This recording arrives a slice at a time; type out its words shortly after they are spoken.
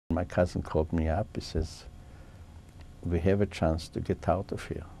My cousin called me up. He says, "We have a chance to get out of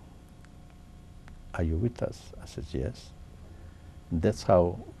here. Are you with us?" I said, "Yes." And that's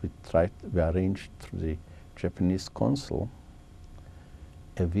how we arranged through the Japanese consul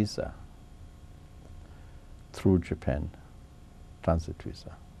a visa through Japan, transit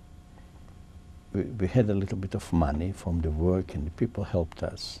visa. We had a little bit of money from the work, and the people helped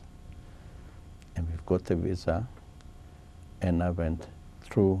us. And we've got a visa, and I went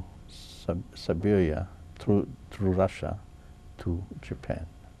through Siberia, through Russia, to Japan.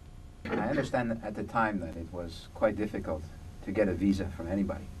 I understand that at the time that it was quite difficult to get a visa from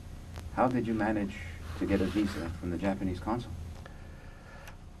anybody. How did you manage to get a visa from the Japanese consul?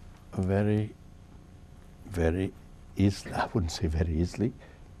 Very, very easily. I wouldn't say very easily.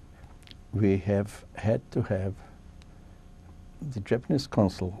 We have had to have, the Japanese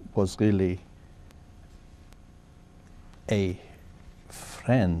consul was really a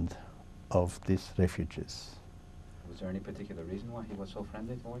friend of these refugees. Was there any particular reason why he was so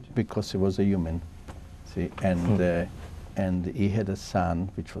friendly towards you? Because he was a human, see, and he had a son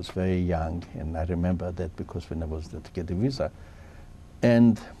which was very young, and I remember that because when I was there to get a visa,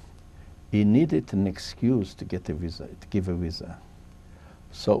 and he needed an excuse to get a visa, to give a visa.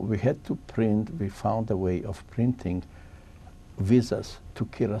 So we had to print, we found a way of printing visas to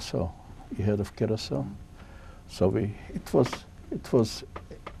Curacao. You heard of Curacao? So it was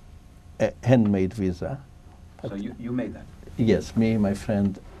a handmade visa. So you made that? Yes, me and my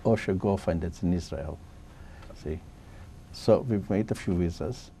friend Osher Goffin, that's in Israel. See, so we made a few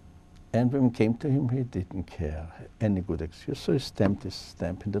visas, and when we came to him, he didn't care any good excuse. So he stamped his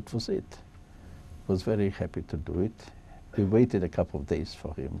stamp, and that was it. He was very happy to do it. We waited a couple of days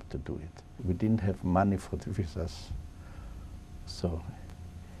for him to do it. We didn't have money for the visas, so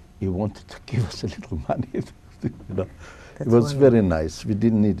he wanted to give us a little money. You know, it was very nice. We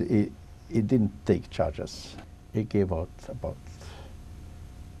didn't need. He didn't take charges. He gave out about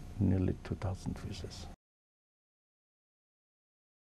nearly 2,000 visas.